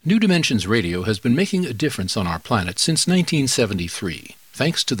New Dimensions Radio has been making a difference on our planet since 1973,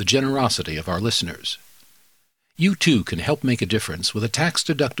 thanks to the generosity of our listeners. You too can help make a difference with a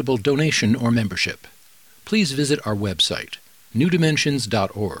tax-deductible donation or membership. Please visit our website,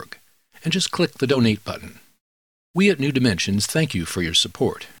 newdimensions.org, and just click the Donate button. We at New Dimensions thank you for your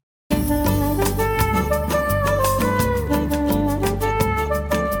support.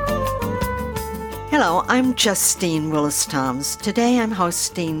 Hello, I'm Justine Willis-Toms. Today I'm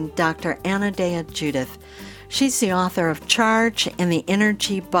hosting Dr. Anodea Judith. She's the author of Charge and the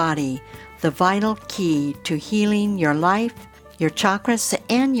Energy Body, the vital key to healing your life, your chakras,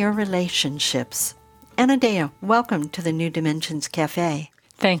 and your relationships. Anodea, welcome to the New Dimensions Cafe.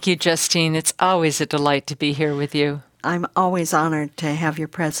 Thank you, Justine. It's always a delight to be here with you. I'm always honored to have your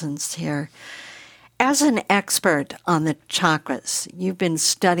presence here. As an expert on the chakras, you've been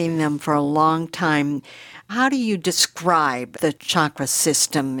studying them for a long time. How do you describe the chakra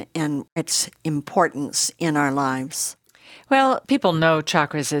system and its importance in our lives? Well, people know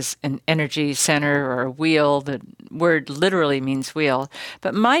chakras as an energy center or a wheel. The word literally means wheel.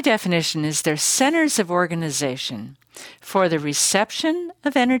 But my definition is they're centers of organization for the reception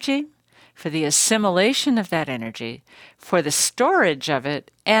of energy, for the assimilation of that energy, for the storage of it,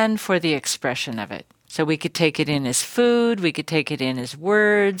 and for the expression of it. So we could take it in as food, we could take it in as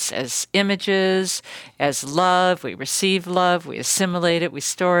words, as images, as love. We receive love, we assimilate it, we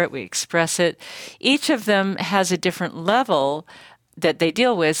store it, we express it. Each of them has a different level that they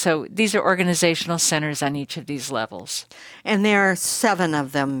deal with. So these are organizational centers on each of these levels. And there are 7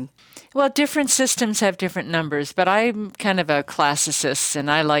 of them. Well, different systems have different numbers, but I'm kind of a classicist, and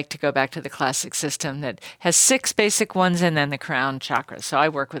I like to go back to the classic system that has 6 basic ones and then the crown chakra. So I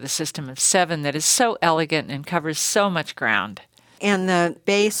work with a system of 7 that is so elegant and covers so much ground. And the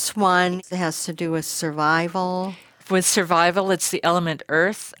base one has to do with survival. With survival, it's the element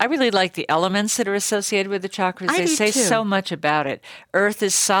earth. I really like the elements that are associated with the chakras. They say so much about it. Earth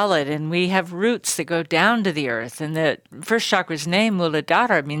is solid, and we have roots that go down to the earth. And the first chakra's name,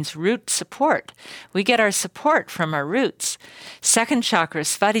 Muladhara, means root support. We get our support from our roots. Second chakra,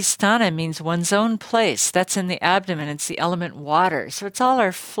 Svadhisthana, means one's own place. That's in the abdomen. It's the element water. So it's all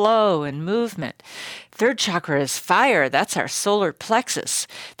our flow and movement. Third chakra is fire. That's our solar plexus.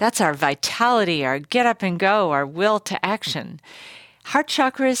 That's our vitality, our get up and go, our will to action. Heart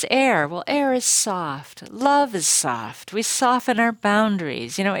chakra is air. Well, air is soft. Love is soft. We soften our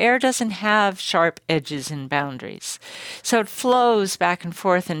boundaries. You know, air doesn't have sharp edges and boundaries. So it flows back and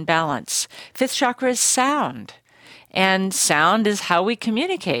forth in balance. Fifth chakra is sound. And sound is how we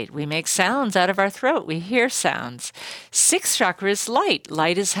communicate. We make sounds out of our throat. We hear sounds. Sixth chakra is light.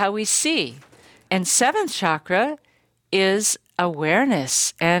 Light is how we see. And seventh chakra is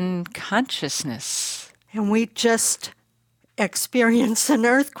awareness and consciousness. And we just experienced an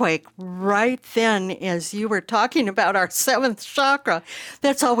earthquake right then as you were talking about our 7th chakra.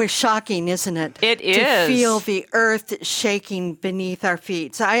 That's always shocking, isn't it? It is. To feel the earth shaking beneath our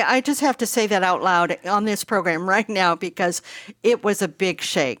feet. So I just have to say that out loud on this program right now because it was a big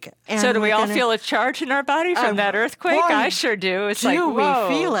shake. And so do we all feel a charge in our body from that earthquake? Boy, I sure do. It's like, whoa.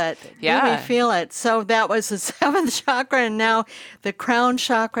 We feel it? Yeah. Do we feel it? So that was the 7th chakra, and now the crown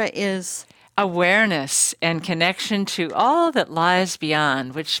chakra is awareness and connection to all that lies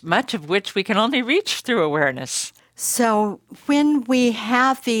beyond, much of which we can only reach through awareness. So when we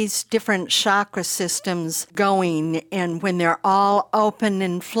have these different chakra systems going and when they're all open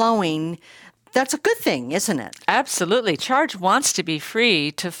and flowing, that's a good thing, isn't it? Absolutely. Charge wants to be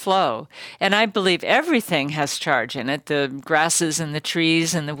free to flow. And I believe everything has charge in it, the grasses and the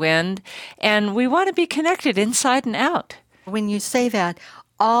trees and the wind. And we want to be connected inside and out. When you say that,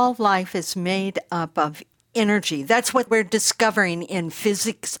 all life is made up of energy. That's what we're discovering in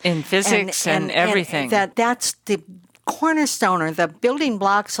physics. In physics and everything. And that's the cornerstone or the building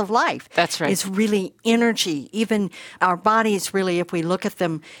blocks of life. That's right. Is really energy. Even our bodies really, if we look at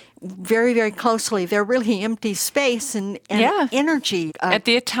them very, very closely, they're really empty space and energy. At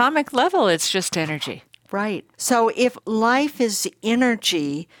the atomic level, it's just energy. Right. So if life is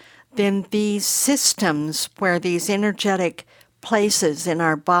energy, then these systems where these energetic places in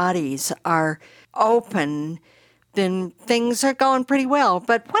our bodies are open, then things are going pretty well.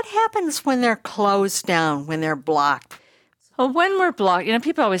 But what happens when they're closed down, when they're blocked? Well, when we're blocked,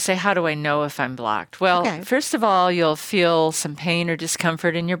 people always say, how do I know if I'm blocked? Well, First of all, you'll feel some pain or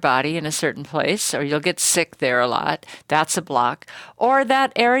discomfort in your body in a certain place, or you'll get sick there a lot. That's a block. Or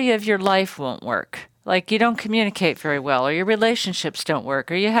that area of your life won't work. Like you don't communicate very well, or your relationships don't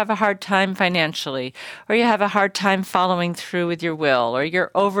work, or you have a hard time financially, or you have a hard time following through with your will, or you're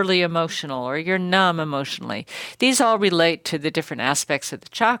overly emotional, or you're numb emotionally. These all relate to the different aspects of the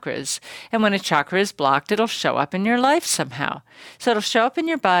chakras. And when a chakra is blocked, it'll show up in your life somehow. So it'll show up in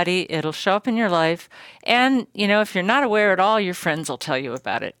your body, it'll show up in your life. And, if you're not aware at all, your friends will tell you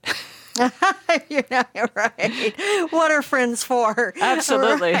about it. Right. What are friends for?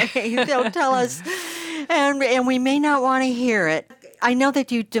 Absolutely. Right. They'll tell us, and we may not want to hear it. I know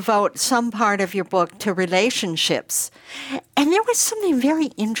that you devote some part of your book to relationships. And there was something very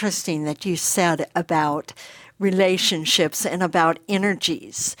interesting that you said about relationships and about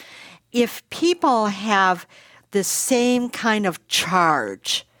energies. If people have the same kind of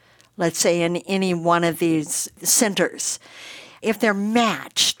charge, let's say in any one of these centers, if they're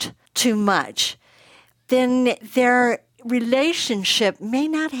matched too much, then their relationship may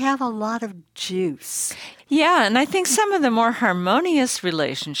not have a lot of juice. Yeah, and I think some of the more harmonious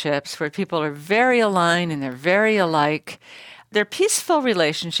relationships where people are very aligned and they're very alike, they're peaceful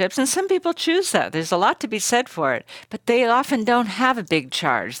relationships, and some people choose that. There's a lot to be said for it, but they often don't have a big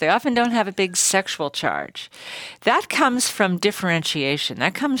charge. They often don't have a big sexual charge. That comes from differentiation.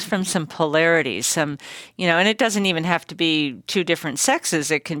 That comes from some polarity, and it doesn't even have to be two different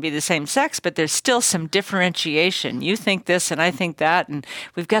sexes. It can be the same sex, but there's still some differentiation. You think this and I think that, and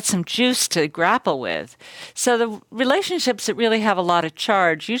we've got some juice to grapple with. So the relationships that really have a lot of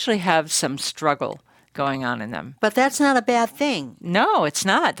charge usually have some struggle going on in them. But that's not a bad thing. No, it's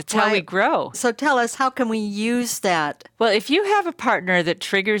not. That's how we grow. So tell us, how can we use that? Well, if you have a partner that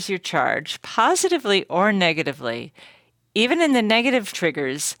triggers your charge, positively or negatively, even in the negative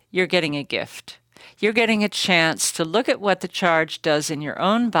triggers, you're getting a gift. You're getting a chance to look at what the charge does in your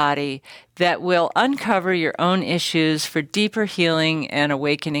own body that will uncover your own issues for deeper healing and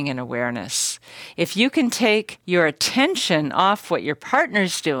awakening and awareness. If you can take your attention off what your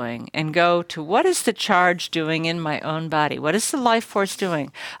partner's doing and go to what is the charge doing in my own body? What is the life force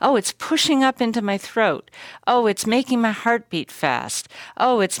doing? Oh, it's pushing up into my throat. Oh, it's making my heart beat fast.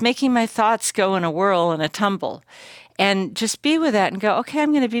 Oh, it's making my thoughts go in a whirl and a tumble. And just be with that and go, okay,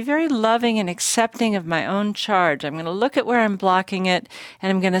 I'm going to be very loving and accepting of my own charge. I'm going to look at where I'm blocking it,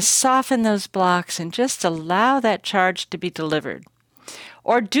 and I'm going to soften those blocks and just allow that charge to be delivered.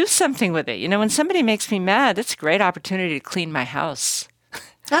 Or do something with it. When somebody makes me mad, it's a great opportunity to clean my house.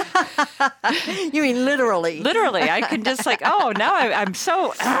 You mean literally? Literally. I can just now I'm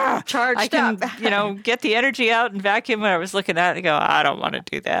so charged I can, up. Get the energy out and vacuum when I was looking at it and go, I don't want to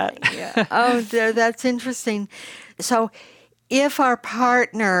do that. Yeah. Oh, that's interesting. So if our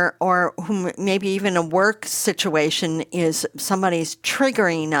partner or whom maybe even a work situation is somebody's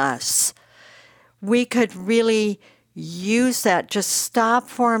triggering us, we could really use that. Just stop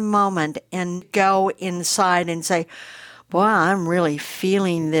for a moment and go inside and say, boy, I'm really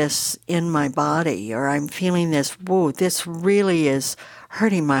feeling this in my body, or I'm feeling this, whoa, this really is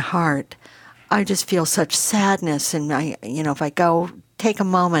hurting my heart. I just feel such sadness. And if I go take a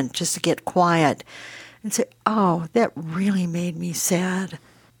moment just to get quiet and say, oh, that really made me sad,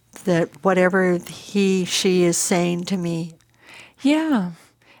 that whatever he, she is saying to me. Yeah.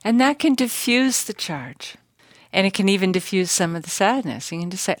 And that can diffuse the charge. And it can even diffuse some of the sadness. You can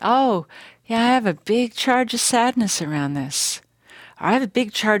just say, oh, yeah, I have a big charge of sadness around this. Or I have a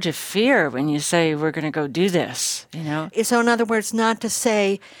big charge of fear when you say we're going to go do this, So in other words, not to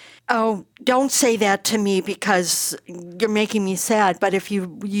say, oh, don't say that to me because you're making me sad. But if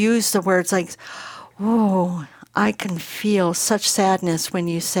you use the words like, oh, I can feel such sadness when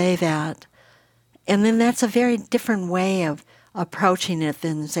you say that. And then that's a very different way of approaching it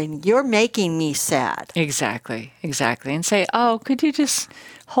than saying, you're making me sad. Exactly. And say, oh, could you just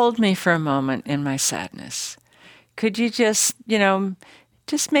hold me for a moment in my sadness? Could you just,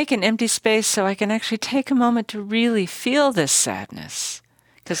 just make an empty space so I can actually take a moment to really feel this sadness?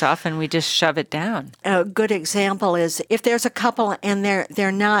 Because often we just shove it down. A good example is if there's a couple and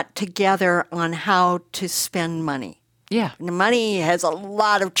they're not together on how to spend money. Yeah. Money has a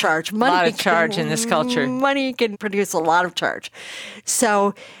lot of charge. A lot of charge in this culture. Money can produce a lot of charge.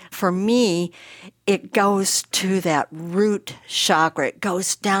 So for me, it goes to that root chakra. It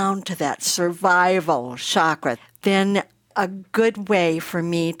goes down to that survival chakra. Then a good way for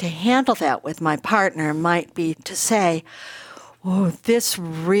me to handle that with my partner might be to say, oh, this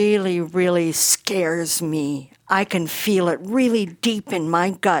really, really scares me. I can feel it really deep in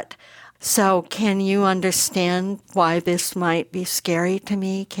my gut. So can you understand why this might be scary to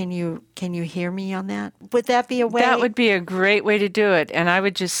me? Can you hear me on that? Would that be a way? That would be a great way to do it. And I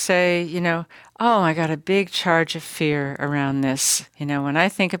would just say, oh, I got a big charge of fear around this. When I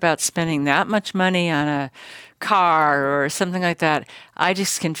think about spending that much money on a car or something like that, I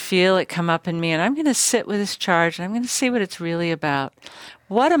just can feel it come up in me. And I'm going to sit with this charge and I'm going to see what it's really about.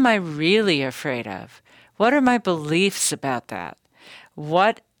 What am I really afraid of? What are my beliefs about that?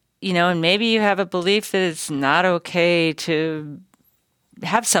 And maybe you have a belief that it's not okay to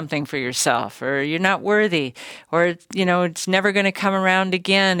have something for yourself, or you're not worthy, or, it's never going to come around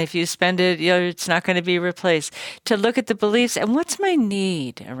again. If you spend it, it's not going to be replaced. To look at the beliefs and what's my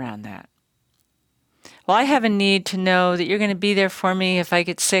need around that? Well, I have a need to know that you're going to be there for me if I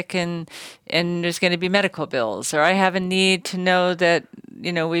get sick and there's going to be medical bills. Or I have a need to know that,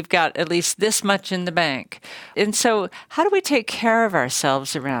 we've got at least this much in the bank. And so how do we take care of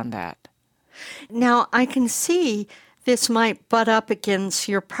ourselves around that? Now, I can see this might butt up against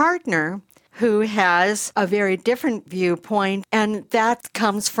your partner who has a very different viewpoint, and that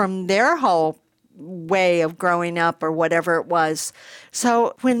comes from their whole way of growing up or whatever it was.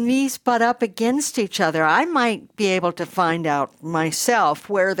 So when these butt up against each other, I might be able to find out myself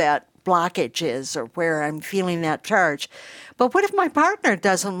where that blockage is or where I'm feeling that charge. But what if my partner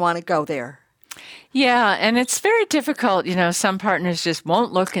doesn't want to go there? Yeah, and it's very difficult. Some partners just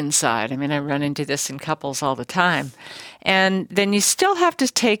won't look inside. I run into this in couples all the time. And then you still have to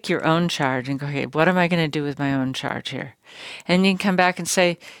take your own charge and go, okay, what am I going to do with my own charge here? And you can come back and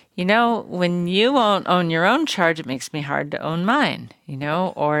say, when you won't own your own charge, it makes me hard to own mine,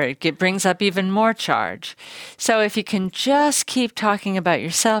 or it brings up even more charge. So if you can just keep talking about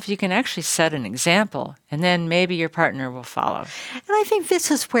yourself, you can actually set an example, and then maybe your partner will follow. And I think this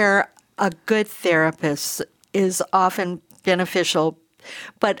is where a good therapist is often beneficial.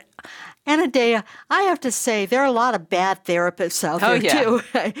 But Anodea, I have to say, there are a lot of bad therapists out there, too.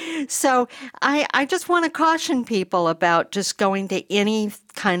 So I just want to caution people about just going to any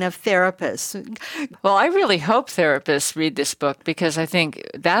kind of therapist. Well, I really hope therapists read this book, because I think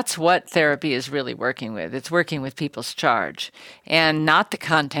that's what therapy is really working with. It's working with people's charge and not the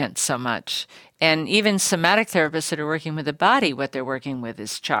content so much. And even somatic therapists that are working with the body, what they're working with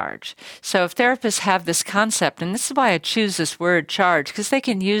is charge. So if therapists have this concept, and this is why I choose this word charge, because they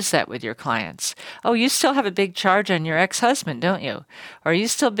can use that with your clients. Oh, you still have a big charge on your ex-husband, don't you? Or you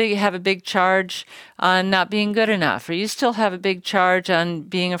still have a big charge on not being good enough, or you still have a big charge on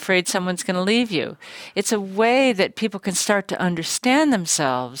being afraid someone's going to leave you. It's a way that people can start to understand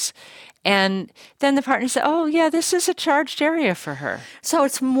themselves. And then the partner said, oh, yeah, this is a charged area for her. So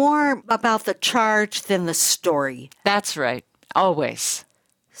it's more about the charge than the story. That's right. Always.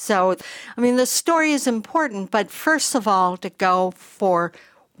 So, the story is important, but first of all, to go for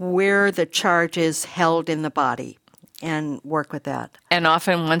where the charge is held in the body and work with that. And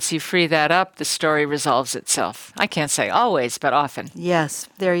often once you free that up, the story resolves itself. I can't say always, but often. Yes,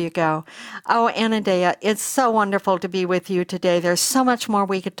 there you go. Oh, Anodea, it's so wonderful to be with you today. There's so much more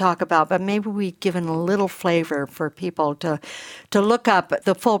we could talk about, but maybe we've given a little flavor for people to look up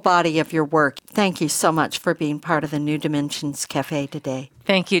the full body of your work. Thank you so much for being part of the New Dimensions Cafe today.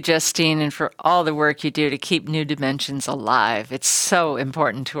 Thank you, Justine, and for all the work you do to keep New Dimensions alive. It's so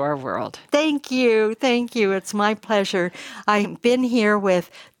important to our world. Thank you. Thank you. It's my pleasure. I've been here with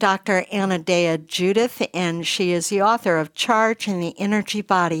Dr. Anodea Judith, and she is the author of Charge in the Energy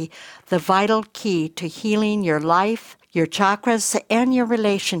Body, the vital key to healing your life, your chakras, and your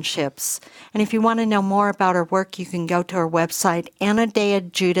relationships. And if you want to know more about her work, you can go to her website,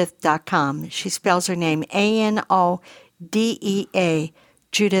 AnodeaJudith.com. She spells her name ANODEA,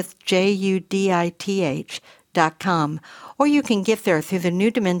 Judith, JUDITH.com. Or you can get there through the New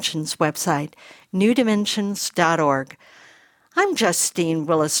Dimensions website, newdimensions.org. I'm Justine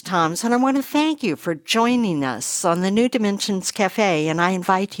Willis-Toms, and I want to thank you for joining us on the New Dimensions Cafe, and I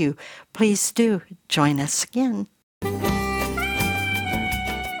invite you, please do join us again.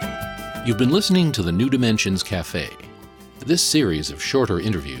 You've been listening to the New Dimensions Cafe. This series of shorter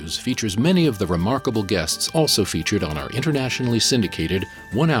interviews features many of the remarkable guests also featured on our internationally syndicated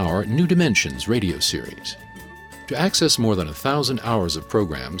one-hour New Dimensions radio series. To access more than 1,000 hours of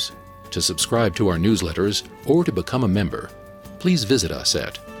programs, to subscribe to our newsletters, or to become a member, please visit us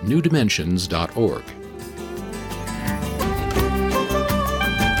at newdimensions.org.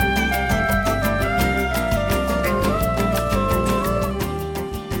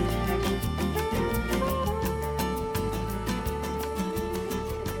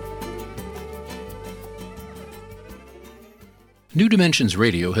 New Dimensions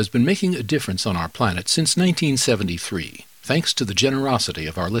Radio has been making a difference on our planet since 1973, thanks to the generosity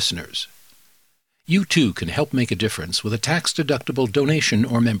of our listeners. You too can help make a difference with a tax-deductible donation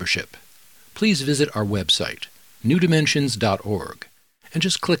or membership. Please visit our website, newdimensions.org, and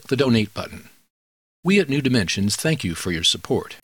just click the Donate button. We at New Dimensions thank you for your support.